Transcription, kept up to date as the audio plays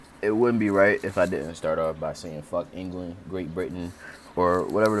it wouldn't be right if I didn't start off by saying fuck England, Great Britain, or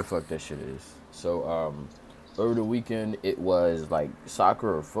whatever the fuck that shit is. So, over the weekend, it was like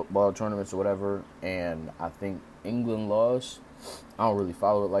soccer or football tournaments or whatever, and I think England lost. I don't really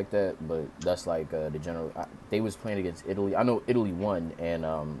follow it like that, but that's like the general. They was playing against Italy. I know Italy won, and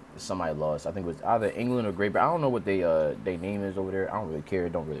somebody lost. I think it was either England or Great Britain. I don't know what they name is over there. I don't really care.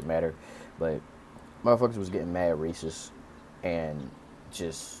 It don't really matter. But motherfuckers was getting mad racist and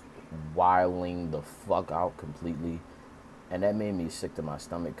just wiling the fuck out completely, and that made me sick to my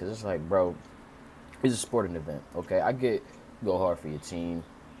stomach because it's like, bro, it's a sporting event. Okay, I get go hard for your team.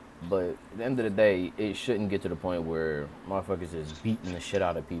 But at the end of the day, it shouldn't get to the point where motherfuckers is beating the shit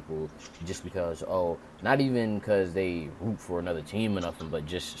out of people just because, oh, not even because they root for another team or nothing, but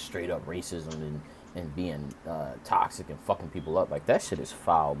just straight up racism and being toxic and fucking people up. Like, that shit is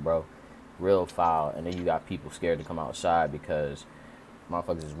foul, bro. Real foul. And then you got people scared to come outside because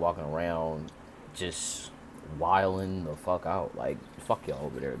motherfuckers is walking around just wilding the fuck out. Like, fuck y'all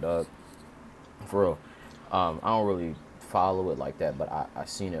over there, dog. For real. I don't really follow it like that, but I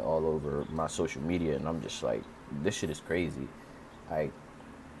seen it all over my social media, and I'm just like, this shit is crazy. Like,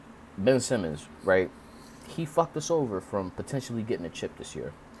 Ben Simmons, right? He fucked us over from potentially getting a chip this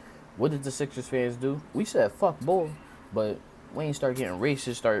year. What did the Sixers fans do? We said fuck Bull, but we ain't start getting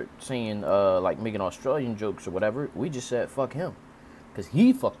racist, start saying like making Australian jokes or whatever. We just said fuck him, cause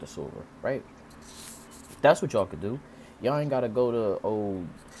he fucked us over, right? That's what y'all could do. Y'all ain't gotta go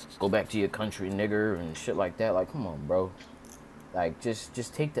back to your country, nigger, and shit like that. Like, come on, bro. Like,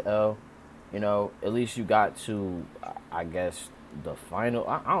 just take the L. You know, at least you got to, I guess, the final.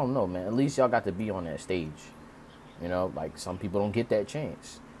 I don't know, man. At least y'all got to be on that stage. You know, like, some people don't get that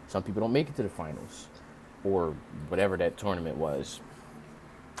chance. Some people don't make it to the finals, or whatever that tournament was.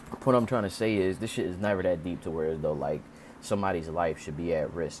 What I'm trying to say is, this shit is never that deep to where as though like somebody's life should be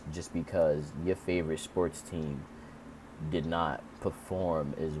at risk just because your favorite sports team did not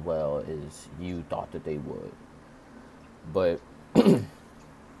perform as well as you thought that they would. But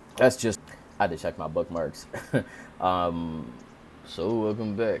that's just, I had to check my bookmarks. um, so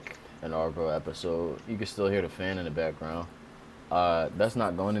welcome back, an Argo episode. You can still hear the fan in the background. That's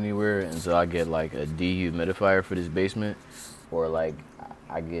not going anywhere until I get like a dehumidifier for this basement, or like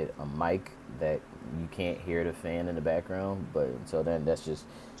I get a mic that you can't hear the fan in the background. But until then, that's just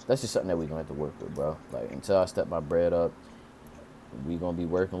something that we're gonna have to work with, bro. Like, until I step my bread up, we gonna be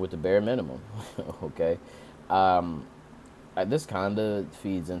working with the bare minimum. Okay. Um, this kind of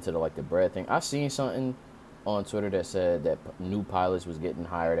feeds into the bread thing. I seen something on Twitter that said that new pilots was getting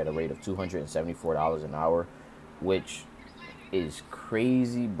hired at a rate of $274 an hour, which is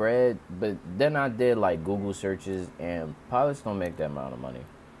crazy bread. But then I did like Google searches, and pilots don't make that amount of money.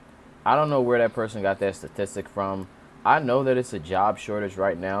 I don't know where that person got that statistic from. I know that it's a job shortage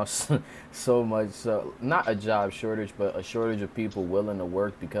right now, so much so, not a job shortage, but a shortage of people willing to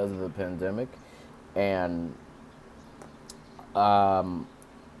work because of the pandemic. And um,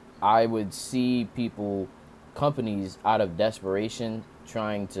 I would see people, companies, out of desperation,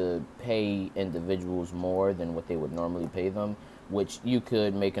 trying to pay individuals more than what they would normally pay them, which you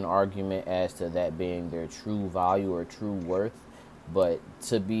could make an argument as to that being their true value or true worth. But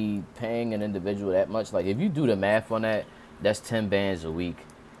to be paying an individual that much, like if you do the math on that, that's 10 bands a week,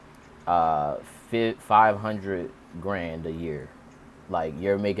 500 grand a year. Like,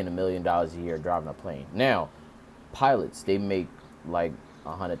 you're making $1 million a year driving a plane. Now, pilots, they make like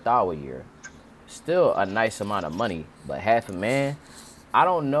 100,000 a year. Still a nice amount of money, but half a man, I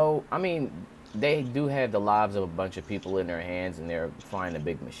don't know. I mean, they do have the lives of a bunch of people in their hands, and they're flying a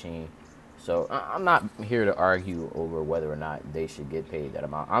big machine. So I'm not here to argue over whether or not they should get paid that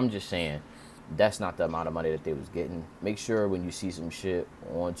amount. I'm just saying that's not the amount of money that they was getting. Make sure when you see some shit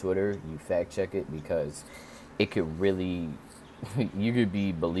on Twitter, you fact check it, because it could really, you could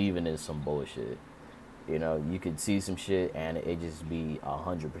be believing in some bullshit. You know, you could see some shit and it just be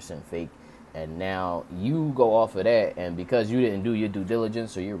 100% fake. And now you go off of that, and because you didn't do your due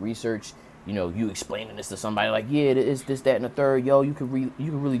diligence or your research, you know, you explaining this to somebody like, yeah, it's this, that, and the third. Yo, you can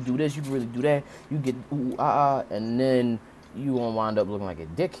really do this, you can really do that. You get and then you won't wind up looking like a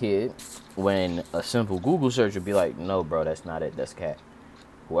dickhead when a simple Google search would be like, no, bro, that's not it. That's cap.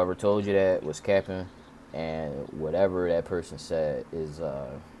 Whoever told you that was capping, and whatever that person said is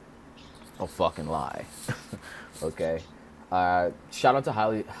a fucking lie. Okay. Shout out to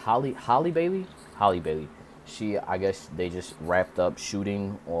Holly Bailey. Holly Bailey. She, I guess they just wrapped up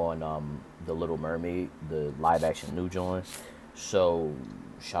shooting on the Little Mermaid, the live action new joint. So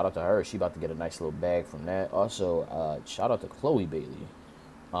shout out to her. She about to get a nice little bag from that. Also, shout out to Chloe Bailey.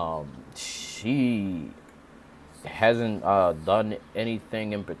 She hasn't done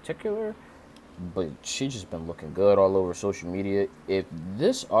anything in particular, but she's just been looking good all over social media. If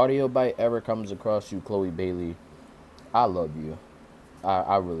this audio bite ever comes across you, Chloe Bailey, I love you.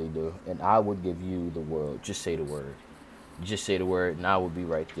 I really do. And I would give you the world. Just say the word. Just say the word, and I will be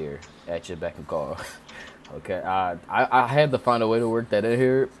right there at your beck and call. Okay, I had to find a way to work that in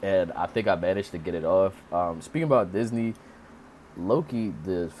here, and I think I managed to get it off. Speaking about Disney, Loki,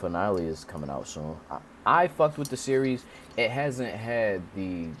 the finale is coming out soon. I fucked with the series. It hasn't had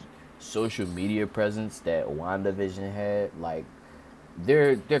the social media presence that WandaVision had. Like,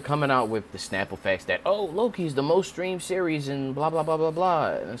 they're coming out with the Snapple facts that, oh, Loki's the most streamed series and blah blah blah blah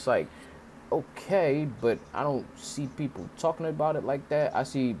blah. And it's like, okay, but I don't see people talking about it like that. I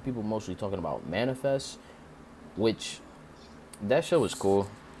see people mostly talking about Manifest, which that show was cool.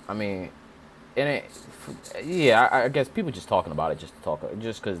 I mean, and it, yeah, I guess people just talking about it just to talk,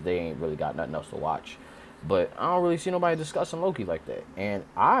 just because they ain't really got nothing else to watch. But I don't really see nobody discussing Loki like that. And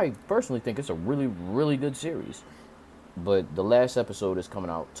I personally think it's a really, really good series. But the last episode is coming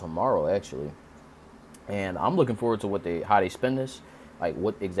out tomorrow, actually, and I'm looking forward to how they spin this, like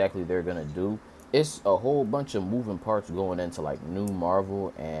what exactly they're gonna do. It's a whole bunch of moving parts going into like new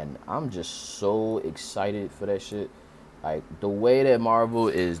Marvel, and I'm just so excited for that shit. Like the way that Marvel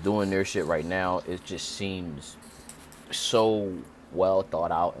is doing their shit right now, it just seems so well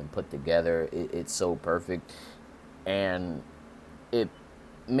thought out and put together. It's so perfect, and it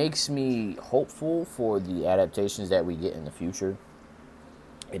makes me hopeful for the adaptations that we get in the future.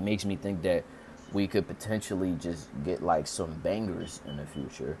 It makes me think that we could potentially just get like some bangers in the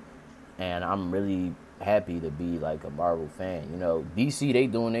future. And I'm really happy to be like a Marvel fan. You know, DC, they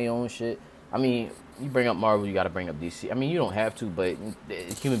doing their own shit. I mean, you bring up Marvel, you got to bring up DC. I mean, you don't have to, but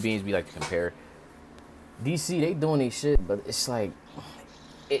human beings, we like to compare. DC, they doing their shit, but it's like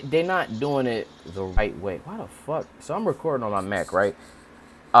they're not doing it the right way. Why the fuck? So I'm recording on my Mac, right?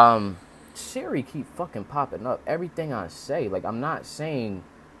 Siri keep fucking popping up everything I say. Like, I'm not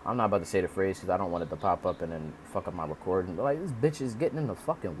about to say the phrase because I don't want it to pop up and then fuck up my recording. But like, this bitch is getting in the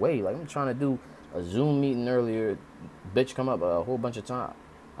fucking way. Like, I'm trying to do a Zoom meeting earlier. Bitch come up a whole bunch of time.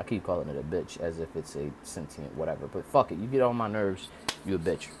 I keep calling it a bitch as if it's a sentient whatever. But fuck it, you get on my nerves, you a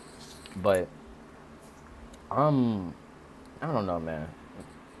bitch. But I don't know, man.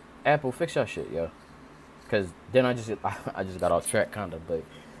 Apple, fix your shit, yo. Cause then I just got off track kinda, but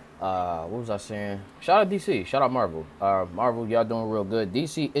what was I saying? Shout out DC, shout out Marvel. Marvel, y'all doing real good.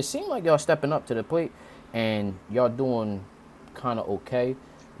 DC, it seemed like y'all stepping up to the plate and y'all doing kinda okay.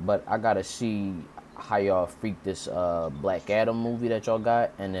 But I gotta see how y'all freak this Black Adam movie that y'all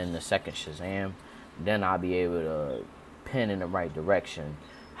got, and then the second Shazam. Then I'll be able to pin in the right direction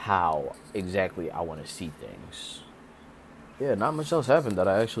how exactly I wanna see things. Yeah, not much else happened that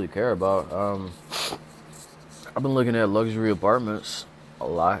I actually care about. I've been looking at luxury apartments a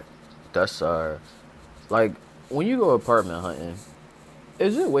lot. That's like when you go apartment hunting,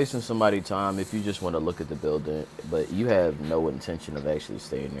 is it wasting somebody's time if you just want to look at the building, but you have no intention of actually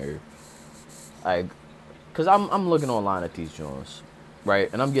staying there? Like, cause I'm looking online at these joints, right,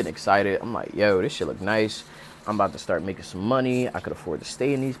 and I'm getting excited. I'm like, yo, this shit look nice. I'm about to start making some money. I could afford to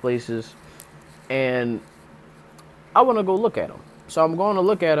stay in these places, and I want to go look at them. So I'm going to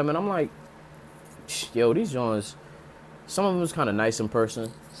look at them, and I'm like, yo, these joints, some of them is kind of nice in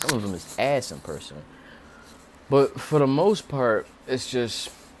person. Some of them is ass in person. But for the most part, it's just,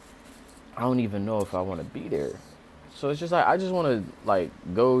 I don't even know if I want to be there. So it's just like, I just want to like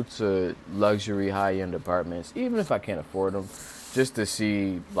go to luxury high-end apartments, even if I can't afford them, just to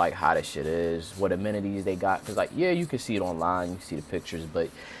see like how the shit is, what amenities they got. Cause like, yeah, you can see it online, you can see the pictures, but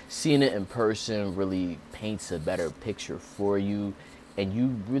seeing it in person really paints a better picture for you. And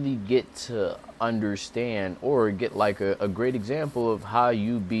you really get to understand or get like a great example of how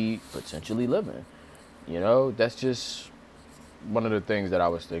you be potentially living. You know, that's just one of the things that I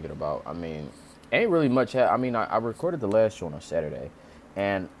was thinking about. I mean, ain't really much. I recorded the last show on a Saturday,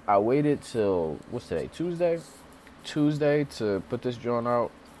 and I waited till what's today? Tuesday to put this joint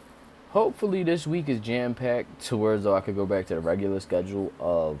out. Hopefully, this week is jam packed to where though I could go back to the regular schedule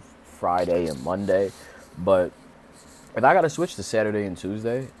of Friday and Monday. But if I gotta switch to Saturday and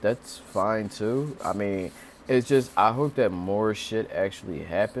Tuesday, that's fine too. I mean, it's just I hope that more shit actually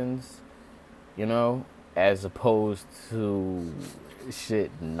happens, you know, as opposed to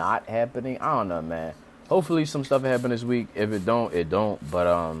shit not happening. I don't know, man. Hopefully some stuff will happen this week. If it don't, it don't.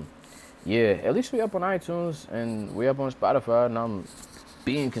 But yeah, at least we up on iTunes and we up on Spotify, and I'm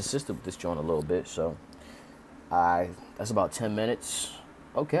being consistent with this joint a little bit. So that's about 10 minutes.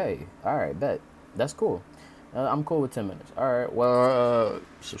 Okay, all right, bet. That's cool. I'm cool with 10 minutes. All right. Well,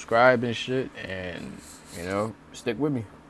 subscribe and shit, and stick with me.